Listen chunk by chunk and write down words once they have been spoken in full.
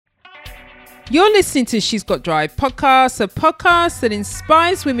You're listening to She's Got Drive podcast, a podcast that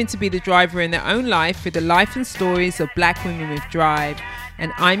inspires women to be the driver in their own life with the life and stories of Black women with drive.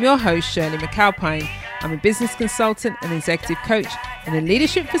 And I'm your host, Shirley McAlpine. I'm a business consultant and executive coach and a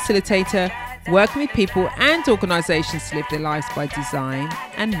leadership facilitator, working with people and organizations to live their lives by design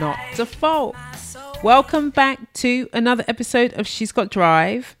and not default. Welcome back to another episode of She's Got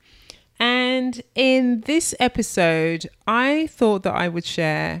Drive. And in this episode, I thought that I would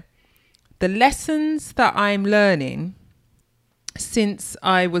share the lessons that I'm learning since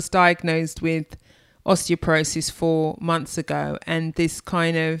I was diagnosed with osteoporosis 4 months ago, and this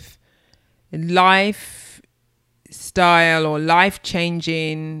kind of lifestyle or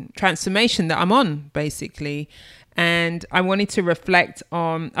life-changing transformation that I'm on, basically. And I wanted to reflect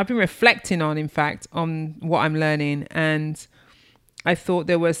on, I've been reflecting on, in fact, on what I'm learning. And I thought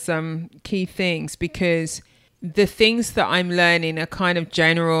there were some key things, because the things that I'm learning are kind of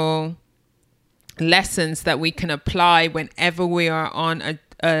general lessons that we can apply whenever we are on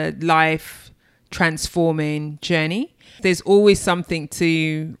a life transforming journey. There's always something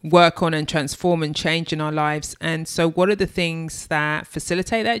to work on and transform and change in our lives. And so what are the things that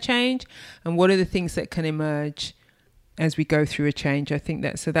facilitate that change? And what are the things that can emerge as we go through a change? I think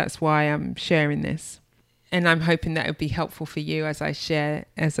that's why I'm sharing this. And I'm hoping that it'll be helpful for you as I share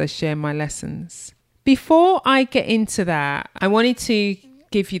my lessons. Before I get into that, I wanted to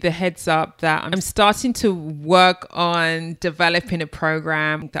give you the heads up that I'm starting to work on developing a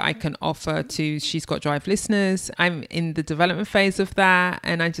program that I can offer to She's Got Drive listeners. I'm in the development phase of that,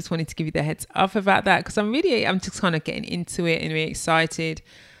 and I just wanted to give you the heads up about that, because I'm just kind of getting into it and really excited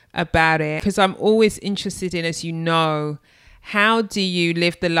about it, because I'm always interested in, as you know, how do you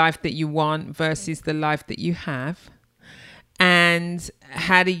live the life that you want versus the life that you have? And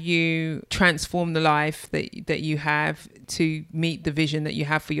how do you transform the life that you have to meet the vision that you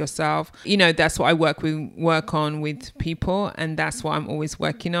have for yourself? You know, that's what I work on with people, and that's what I'm always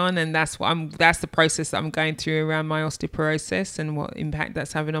working on, and that's the process that I'm going through around my osteoporosis and what impact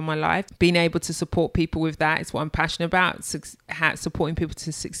that's having on my life. Being able to support people with that is what I'm passionate about. Supporting people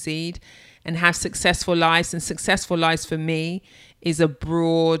to succeed and have successful lives. And successful lives for me is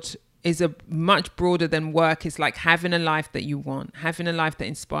much broader than work. It's like having a life that you want, having a life that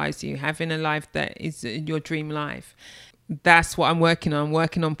inspires you, having a life that is your dream life. That's what I'm working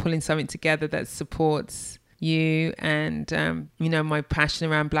on pulling something together that supports you and, my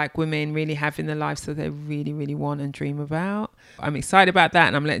passion around Black women really having the lives that they really, really want and dream about. I'm excited about that,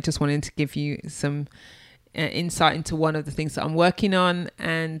 and I'm just wanting to give you some insight into one of the things that I'm working on,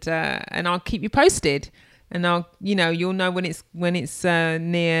 and I'll keep you posted, and you'll know when it's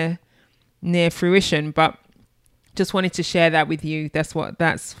near fruition. But just wanted to share that with you. If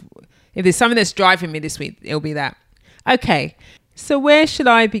there's something that's driving me this week, it'll be that. Okay, so where should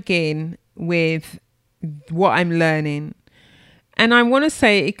I begin with what I'm learning? And I want to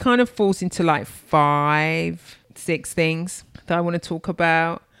say it kind of falls into like 5-6 things that I want to talk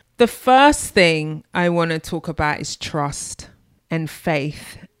about. The first thing I want to talk about is trust and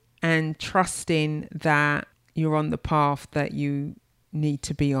faith, and trusting that you're on the path that you need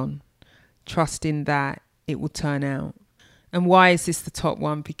to be on. Trusting that it will turn out. And why is this the top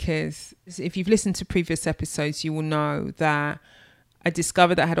one? Because if you've listened to previous episodes, you will know that I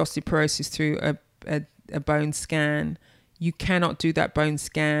discovered that I had osteoporosis through a bone scan. You cannot do that bone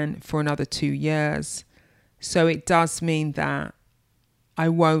scan for another 2 years. So it does mean that I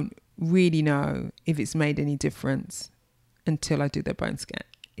won't really know if it's made any difference until I do the bone scan.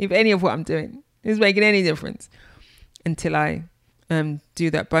 If any of what I'm doing is making any difference until I do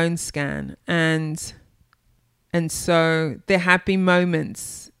that bone scan. And so there have been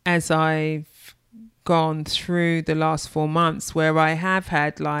moments as I've gone through the last 4 months where I have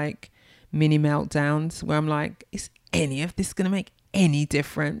had like mini meltdowns where I'm like, is any of this going to make any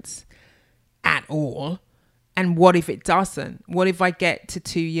difference at all? And what if it doesn't? What if I get to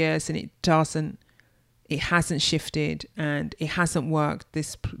 2 years and it hasn't shifted and it hasn't worked,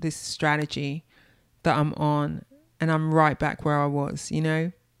 this strategy that I'm on, and I'm right back where I was,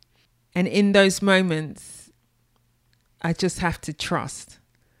 And in those moments, I just have to trust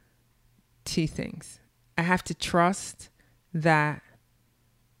 2 things. I have to trust that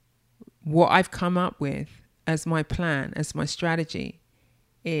what I've come up with as my plan, as my strategy,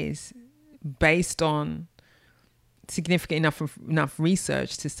 is based on significant enough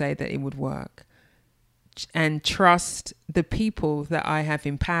research to say that it would work. And trust the people that I have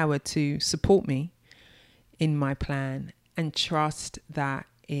empowered to support me in my plan, and trust that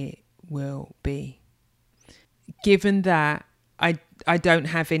it will be. Given that I don't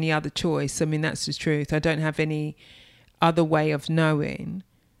have any other choice, I mean, that's the truth. I don't have any other way of knowing.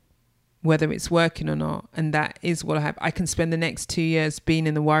 whether it's working or not. And that is what I have. I can spend the next 2 years being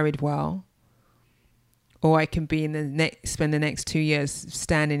in the worried well, or I can be spend the next 2 years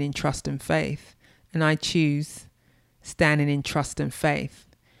standing in trust and faith. And I choose standing in trust and faith.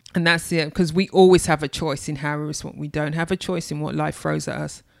 And that's it, because we always have a choice in how we respond. We don't have a choice in what life throws at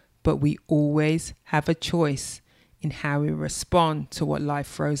us, but we always have a choice in how we respond to what life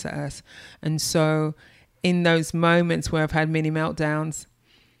throws at us. And so in those moments where I've had mini meltdowns,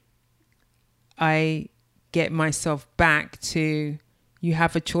 I get myself back to, you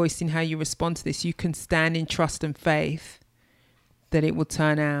have a choice in how you respond to this. You can stand in trust and faith that it will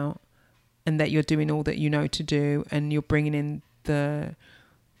turn out, and that you're doing all that you know to do, and you're bringing in the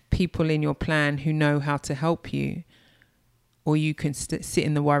people in your plan who know how to help you. Or you can sit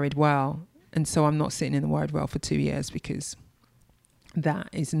in the worried well. And so I'm not sitting in the worried well for 2 years, because that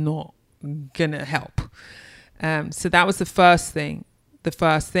is not going to help. So that was the first thing,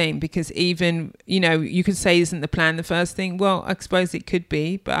 because even, you could say, isn't the plan the first thing? Well, I suppose it could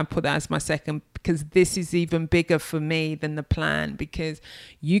be, but I put that as my second, because this is even bigger for me than the plan, because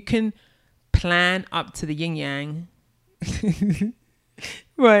you can plan up to the yin yang,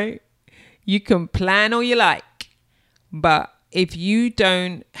 right? You can plan all you like, but if you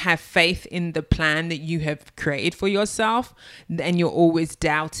don't have faith in the plan that you have created for yourself, and you're always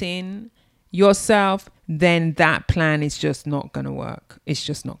doubting yourself, then that plan is just not going to work. It's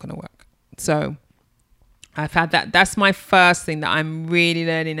just not going to work. So I've had that. That's my first thing that I'm really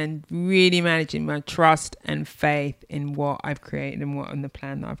learning and really managing, my trust and faith in what I've created and what in the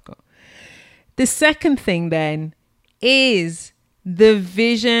plan that I've got. The second thing then is the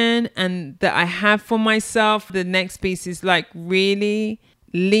vision and that I have for myself. The next piece is like really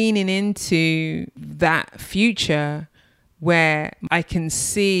leaning into that future where I can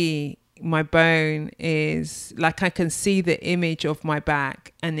see my bone is like, I can see the image of my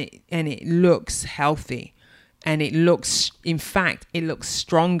back, and it looks healthy, and it looks, in fact, it looks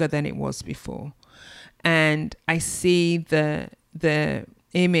stronger than it was before. And I see the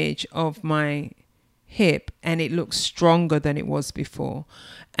image of my hip, and it looks stronger than it was before.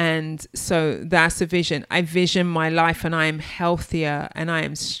 And so that's a vision. I vision my life, and I am healthier and I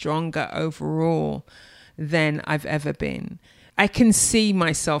am stronger overall than I've ever been. I can see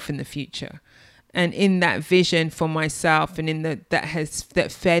myself in the future, and in that vision for myself, and in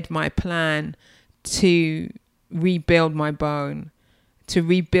that fed my plan to rebuild my bone, to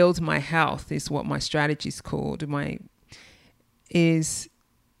rebuild my health, is what my strategy is called. Is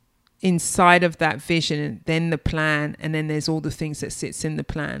inside of that vision, and then the plan, and then there's all the things that sits in the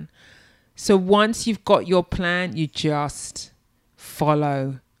plan. So once you've got your plan, you just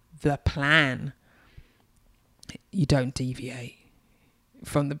follow the plan. You don't deviate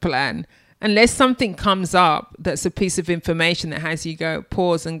from the plan unless something comes up that's a piece of information that has you go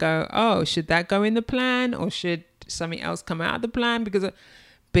pause and go, oh, should that go in the plan, or should something else come out of the plan?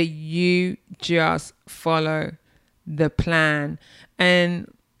 But you just follow the plan.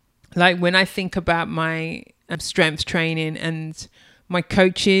 And like when I think about my strength training, and my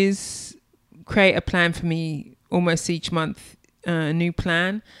coaches create a plan for me almost each month, a new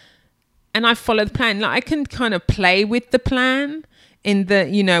plan, and I follow the plan. Like I can kind of play with the plan in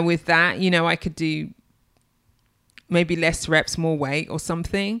the, with that, I could do maybe less reps, more weight or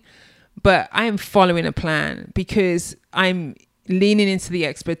something, but I am following a plan because I'm leaning into the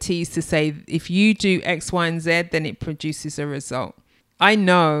expertise to say, if you do X, Y, and Z, then it produces a result. I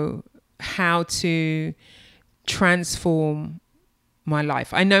know how to transform my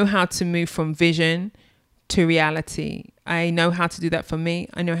life. I know how to move from vision to reality. I know how to do that for me.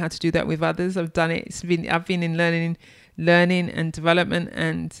 I know how to do that with others. I've done it. I've been in learning and development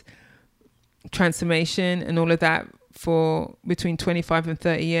and transformation and all of that for between 25 and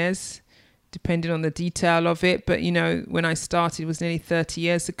 30 years, depending on the detail of it. But, when I started, it was nearly 30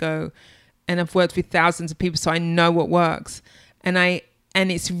 years ago, and I've worked with thousands of people, so I know what works. And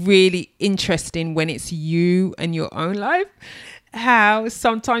it's really interesting when it's you and your own life, how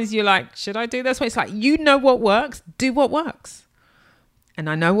sometimes you're like, should I do this? But it's like, what works, do what works. And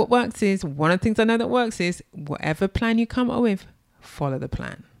I know what works is, one of the things I know that works is, whatever plan you come up with, follow the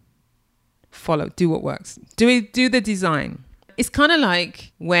plan. Do what works. Do the design. It's kind of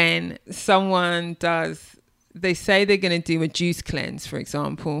like when someone they say they're going to do a juice cleanse, for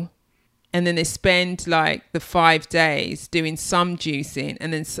example, and then they spend like the 5 days doing some juicing,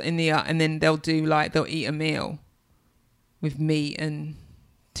 and then they'll eat a meal with meat and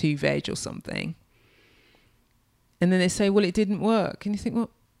 2 veg or something. And then they say, well, it didn't work. And you think,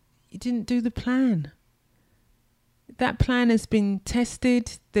 well, you didn't do the plan. That plan has been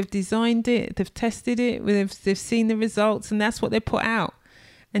tested. They've designed it. They've tested it. They've seen the results, and that's what they put out.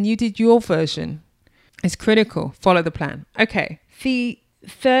 and you did your version. It's critical. Follow the plan. Okay. The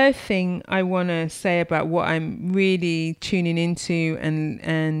third thing I want to say about what I'm really tuning into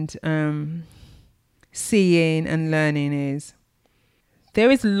and seeing and learning is there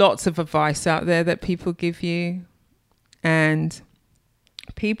is lots of advice out there that people give you, and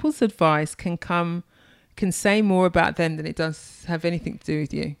people's advice can say more about them than it does have anything to do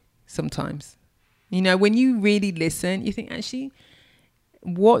with you sometimes. You know, when you really listen, you think actually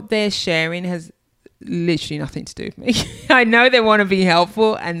what they're sharing has literally nothing to do with me. I know they want to be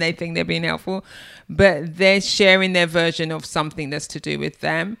helpful and they think they're being helpful, but they're sharing their version of something that's to do with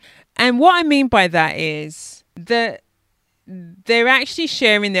them. And what I mean by that is that they're actually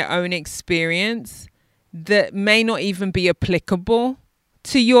sharing their own experience that may not even be applicable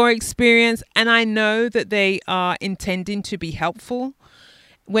to your experience. And I know that they are intending to be helpful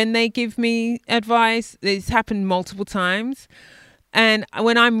when they give me advice. It's happened multiple times. And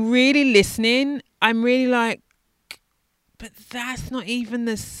when I'm really listening, I'm really like, but that's not even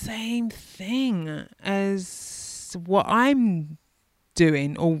the same thing as what I'm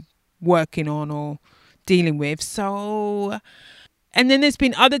doing or working on or dealing with. So, and then there's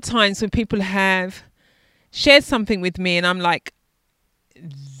been other times when people have shared something with me and I'm like,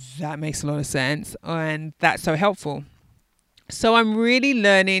 that makes a lot of sense and that's so helpful. So I'm really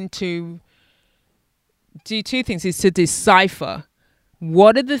learning to do two things, is to decipher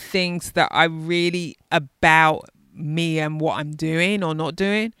what are the things that are really about me and what I'm doing or not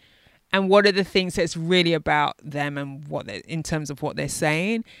doing, and what are the things that's really about them and what in terms of what they're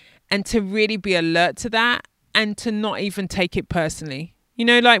saying, and to really be alert to that and to not even take it personally. You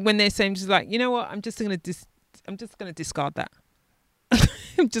know, like when they're saying just like, you know what, I'm just going to discard that.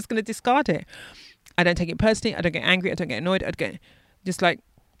 I'm just going to discard it. I don't take it personally. I don't get angry. I don't get annoyed. I'd get just like,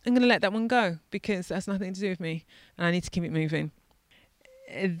 I'm going to let that one go because that's nothing to do with me and I need to keep it moving.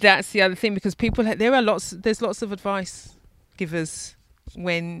 That's the other thing, because there's lots of advice givers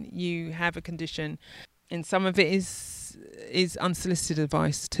when you have a condition, and some of it is unsolicited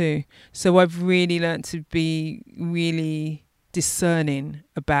advice too. So I've really learned to be really discerning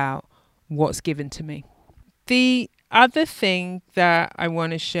about what's given to me. The other thing that I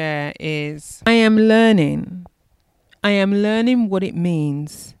want to share is I am learning what it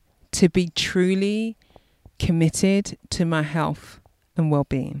means to be truly committed to my health and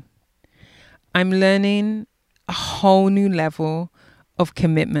well-being. I'm learning a whole new level of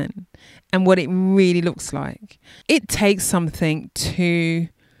commitment and what it really looks like. It takes something to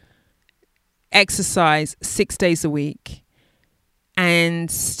exercise 6 days a week and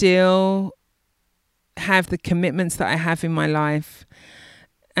still have the commitments that I have in my life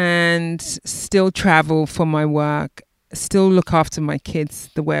and still travel for my work, still look after my kids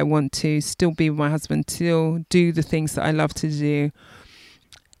the way I want to, still be with my husband, still do the things that I love to do.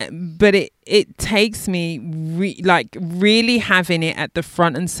 But it takes me really having it at the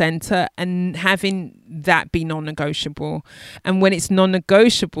front and center and having that be non-negotiable. And when it's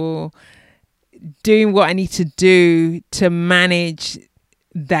non-negotiable, doing what I need to do to manage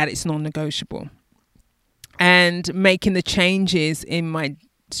that it's non-negotiable and making the changes in my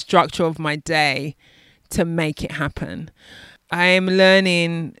structure of my day to make it happen. I am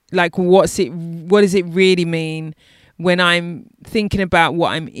learning what does it really mean when I'm thinking about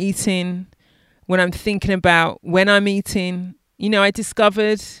what I'm eating, when I'm thinking about when I'm eating. You know, I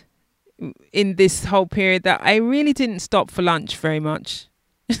discovered in this whole period that I really didn't stop for lunch very much.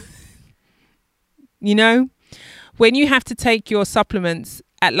 You know, when you have to take your supplements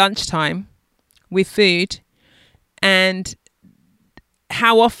at lunchtime with food, and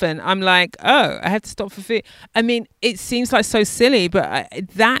how often I'm like, oh, I have to stop for food. I mean, it seems like so silly, but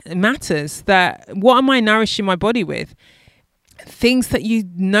that matters. That what am I nourishing my body with? Things that you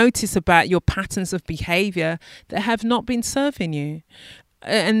notice about your patterns of behavior that have not been serving you.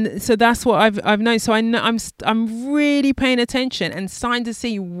 And so that's what I've known. So I know I'm really paying attention and starting to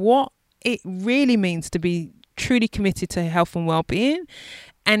see what it really means to be truly committed to health and well-being.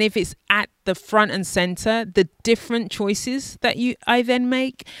 And if it's at the front and center, the different choices that I then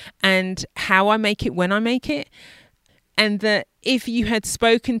make and how I make it when I make it. And that if you had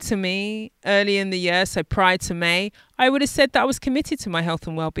spoken to me early in the year, so prior to May, I would have said that I was committed to my health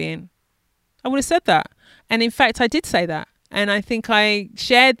and well-being. I would have said that. And in fact, I did say that. And I think I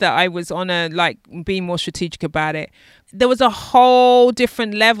shared that I was on being more strategic about it. There was a whole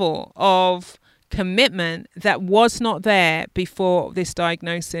different level of commitment that was not there before this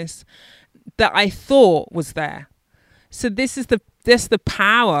diagnosis that I thought was there. So this is the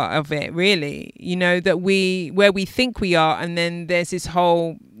power of it, really, you know, where we think we are, and then there's this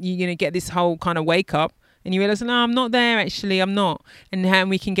whole, you're going to get this whole kind of wake up And you realize, no, I'm not there, actually, I'm not. And how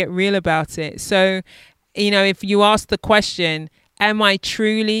we can get real about it. So, if you ask the question, am I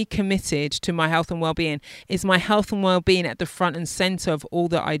truly committed to my health and well-being? Is my health and well-being at the front and center of all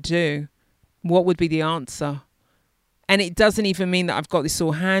that I do? What would be the answer? And it doesn't even mean that I've got this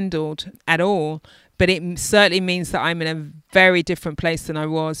all handled at all, but it certainly means that I'm in a very different place than I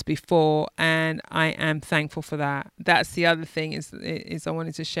was before, and I am thankful for that. That's the other thing is I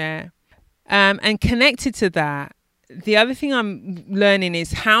wanted to share. And connected to that, the other thing I'm learning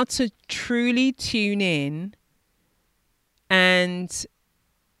is how to truly tune in and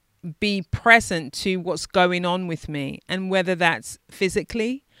be present to what's going on with me, and whether that's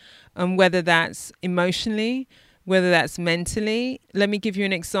physically and whether that's emotionally, whether that's mentally. Let me give you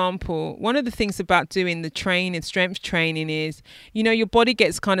an example. One of the things about doing the strength training is, your body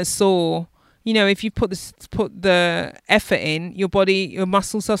gets kind of sore. If you put the effort in, your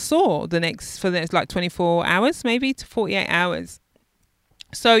muscles are sore for the next like 24 hours, maybe to 48 hours.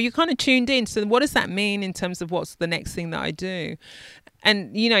 So you're kind of tuned in. So what does that mean in terms of what's the next thing that I do?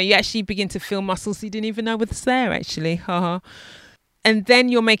 And, you actually begin to feel muscles you didn't even know was there, actually. And then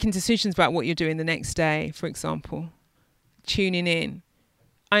you're making decisions about what you're doing the next day, for example. Tuning in.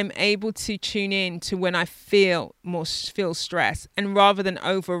 I'm able to tune in to when I feel stress. And rather than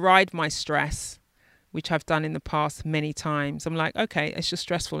override my stress, which I've done in the past many times, I'm like, okay, it's just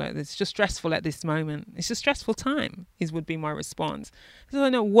stressful at this moment. It's a stressful time, would be my response. So I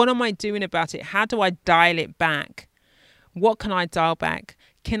know, what am I doing about it? How do I dial it back? What can I dial back?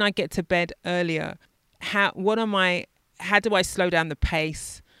 Can I get to bed earlier? How do I slow down the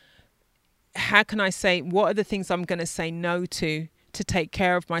pace? How can I what are the things I'm going to say no to take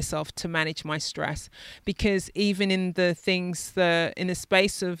care of myself, to manage my stress? Because even in the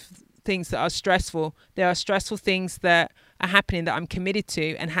space of things that are stressful, there are stressful things that are happening that I'm committed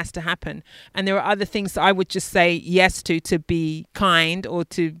to and has to happen. And there are other things that I would just say yes to be kind or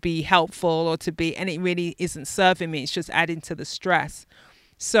to be helpful and it really isn't serving me. It's just adding to the stress.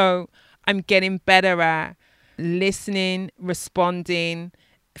 So I'm getting better at listening, responding,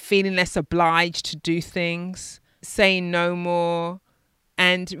 feeling less obliged to do things, saying no more,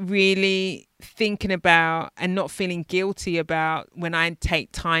 and really thinking about and not feeling guilty about when I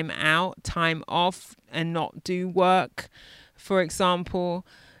take time off and not do work, for example.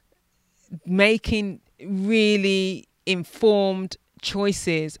 Making really informed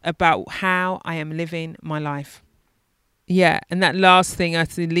choices about how I am living my life. Yeah, and that last thing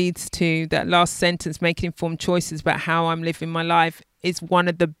actually leads to that last sentence, making informed choices about how I'm living my life, is one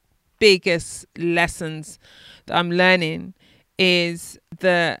of the biggest lessons that I'm learning. Is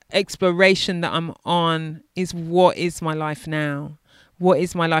the exploration that I'm on is, what is my life now? What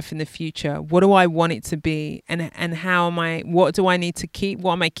is my life in the future? What do I want it to be? And what do I need to keep?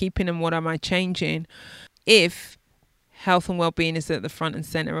 What am I keeping and what am I changing? If health and well-being is at the front and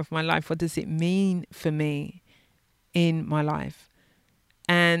center of my life, what does it mean for me in my life?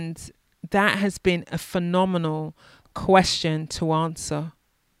 And that has been a phenomenal question to answer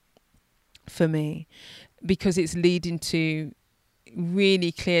for me, because it's leading to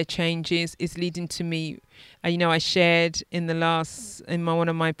really clear changes. It's leading to me, I shared in one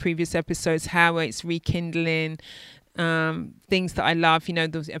of my previous episodes how it's rekindling things that I love.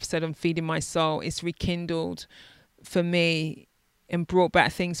 The episode on feeding my soul, it's rekindled for me and brought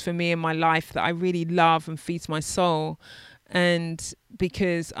back things for me in my life that I really love and feeds my soul. And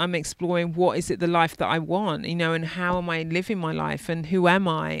because I'm exploring what is it the life that I want, and how am I living my life and who am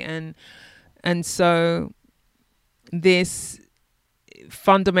I? And so this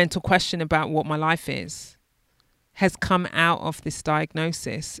fundamental question about what my life is has come out of this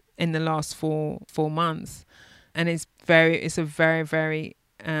diagnosis in the last four months. And it's a very, very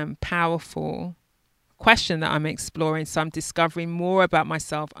powerful question that I'm exploring. So I'm discovering more about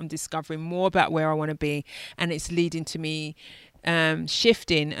myself. I'm discovering more about where I want to be. And it's leading to me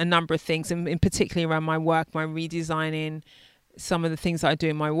shifting a number of things, and in particularly around my work, my redesigning some of the things that I do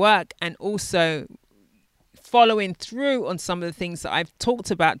in my work, and also following through on some of the things that I've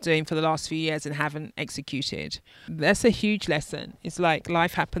talked about doing for the last few years and haven't executed. That's a huge lesson. It's like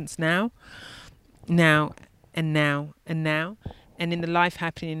life happens now, and now, and now. And in the life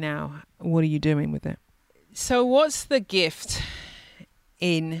happening now, what are you doing with it? So what's the gift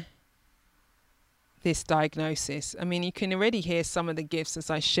in this diagnosis? I mean, you can already hear some of the gifts as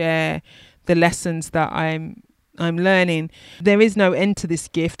I share the lessons that I'm learning. There is no end to this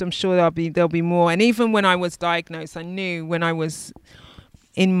gift. I'm sure there'll be more. And even when I was diagnosed, I knew when I was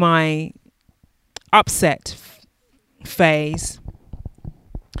in my upset phase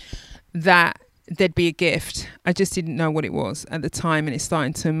that there'd be a gift. I just didn't know what it was at the time, and it's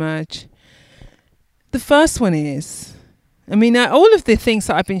starting to emerge. The first one is, I mean, all of the things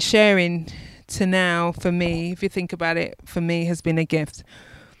that I've been sharing to now, for me, if you think about it, for me has been a gift.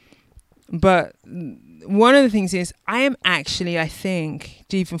 But one of the things is I am actually, I think,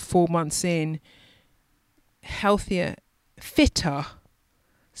 even 4 months in, healthier, fitter,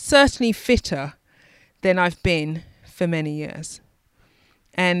 certainly fitter than I've been for many years.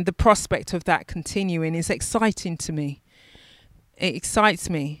 And the prospect of that continuing is exciting to me. It excites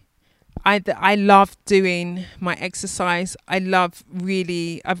me. I love doing my exercise.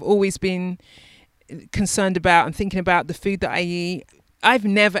 I've always been concerned about and thinking about the food that I eat. I've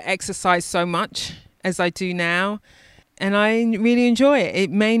never exercised so much as I do now. And I really enjoy it.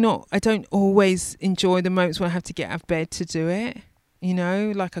 I don't always enjoy the moments when I have to get out of bed to do it. You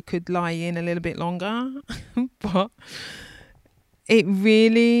know, like I could lie in a little bit longer. But it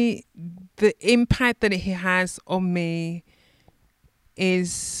really, the impact that it has on me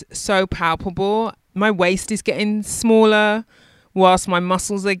is so palpable. My waist is getting smaller whilst my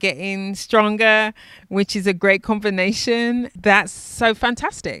muscles are getting stronger, which is a great combination. That's so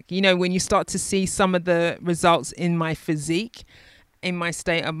fantastic. You know, when you start to see some of the results in my physique, in my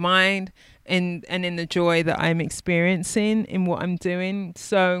state of mind, and in the joy that I'm experiencing in what I'm doing.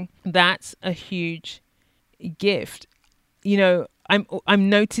 So that's a huge gift. You know, I'm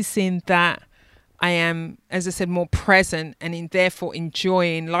noticing that I am, as I said, more present and therefore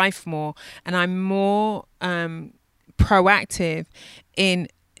enjoying life more. And I'm more proactive in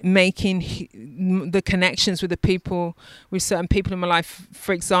making the connections with certain people in my life.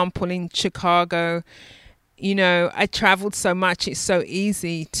 For example, in Chicago, you know, I traveled so much, it's so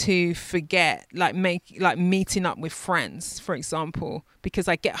easy to forget, like meeting up with friends, for example, because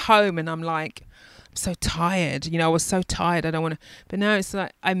I get home and I'm like, I'm so tired. You know, I was so tired. I don't want to. But now it's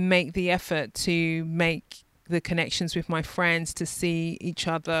like I make the effort to make the connections with my friends, to see each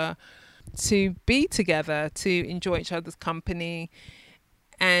other, to be together, to enjoy each other's company,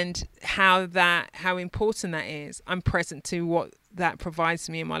 and how important that is. I'm present to what that provides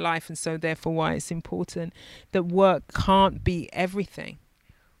me in my life, and so therefore why it's important that work can't be everything,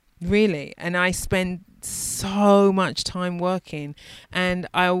 really. And I spend so much time working, and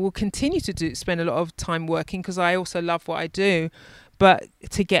I will continue to spend a lot of time working because I also love what I do, but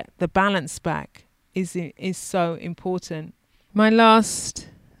to get the balance back is so important. My last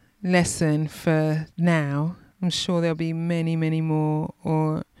lesson for now, I'm sure there'll be many more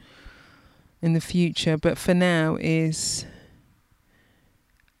or in the future, but for now, is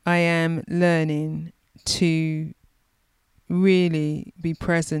I am learning to really be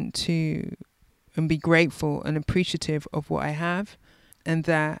present to and be grateful and appreciative of what I have, and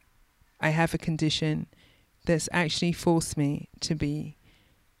that I have a condition that's actually forced me to be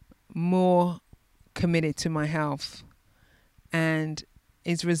more committed to my health, and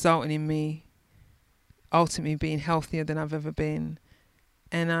is resulting in me ultimately being healthier than I've ever been.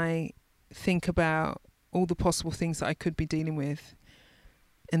 And I think about all the possible things that I could be dealing with,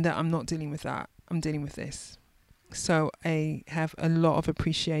 and that I'm not dealing with that. I'm dealing with this. So I have a lot of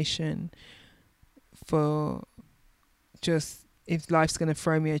appreciation for just, if life's going to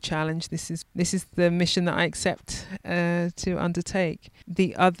throw me a challenge, this is the mission that I accept to undertake.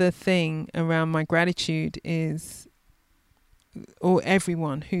 The other thing around my gratitude is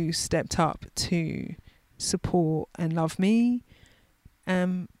everyone who stepped up to support and love me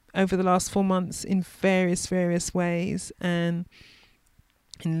over the last 4 months in various ways, and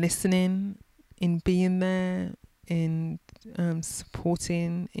in listening, in being there, in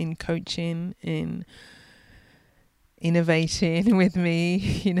supporting, in coaching, in innovating with me,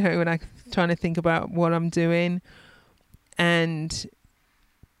 you know, when I'm trying to think about what I'm doing. And,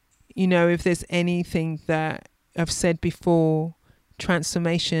 you know, if there's anything that I've said before,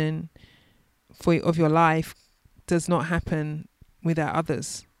 transformation of your life does not happen without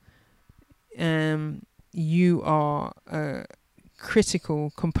others. You are a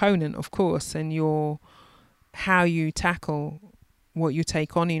critical component, of course, and how you tackle what you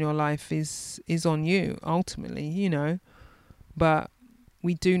take on in your life is on you ultimately, you know. But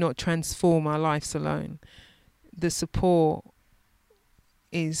we do not transform our lives alone. The support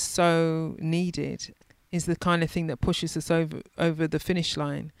is so needed, is the kind of thing that pushes us over the finish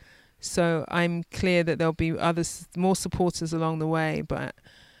line. So I'm clear that there'll be more supporters along the way, but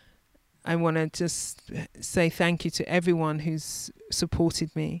I want to just say thank you to everyone who's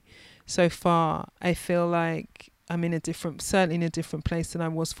supported me so far. I feel like I'm certainly in a different place than I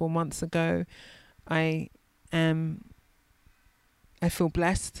was 4 months ago. I feel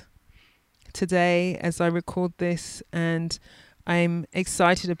blessed today as I record this, and I'm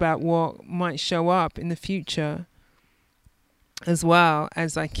excited about what might show up in the future. as well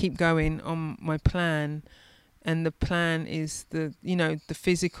as I keep going on my plan. And the plan is the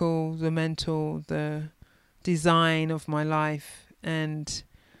physical, the mental, the design of my life. And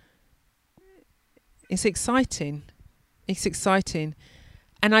it's exciting. It's exciting.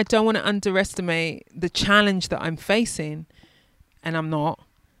 And I don't want to underestimate the challenge that I'm facing. And I'm not.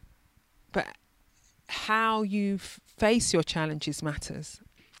 But how you face your challenges matters.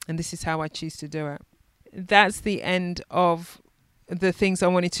 And this is how I choose to do it. That's the end of the things I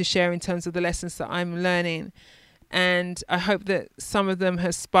wanted to share in terms of the lessons that I'm learning. And I hope that some of them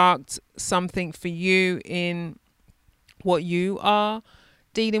have sparked something for you in what you are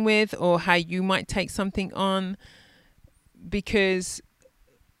dealing with, or how you might take something on. Because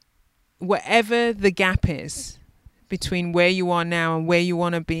whatever the gap is between where you are now and where you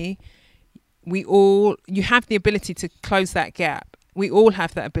want to be, you have the ability to close that gap. We all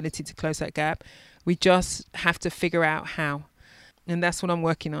have that ability to close that gap. We just have to figure out how. And that's what I'm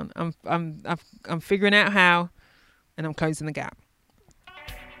working on. I'm figuring out how, and I'm closing the gap.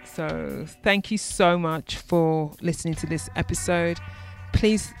 So thank you so much for listening to this episode.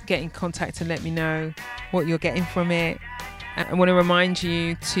 Please get in contact and let me know what you're getting from it. I want to remind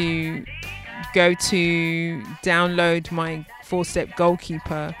you to go to download my 4-step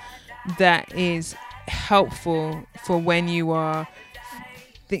goalkeeper that is helpful for when you are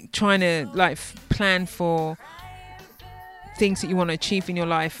trying to plan for things that you want to achieve in your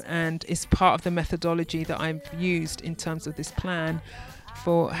life, and it's part of the methodology that I've used in terms of this plan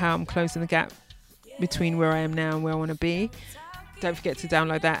for how I'm closing the gap between where I am now and where I want to be. Don't forget to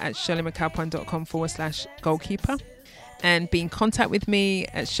download that at shirleymcalpine.com/goalkeeper, and be in contact with me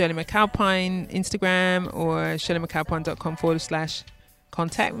at Shirley McAlpine Instagram, or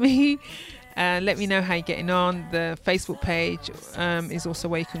shirleymcalpine.com/contact me. Let me know how you're getting on. The Facebook page is also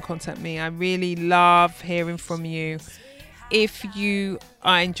where you can contact me. I really love hearing from you. If you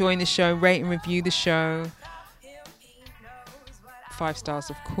are enjoying the show, rate and review the show. 5 stars,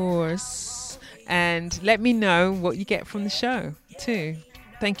 of course. And let me know what you get from the show too.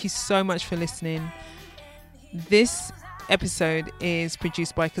 Thank you so much for listening. This episode is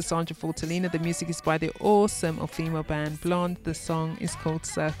produced by Cassandra Fortalina. The music is by the awesome or female band Blonde. The song is called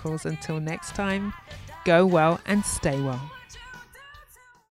Circles. Until next time, go well and stay well.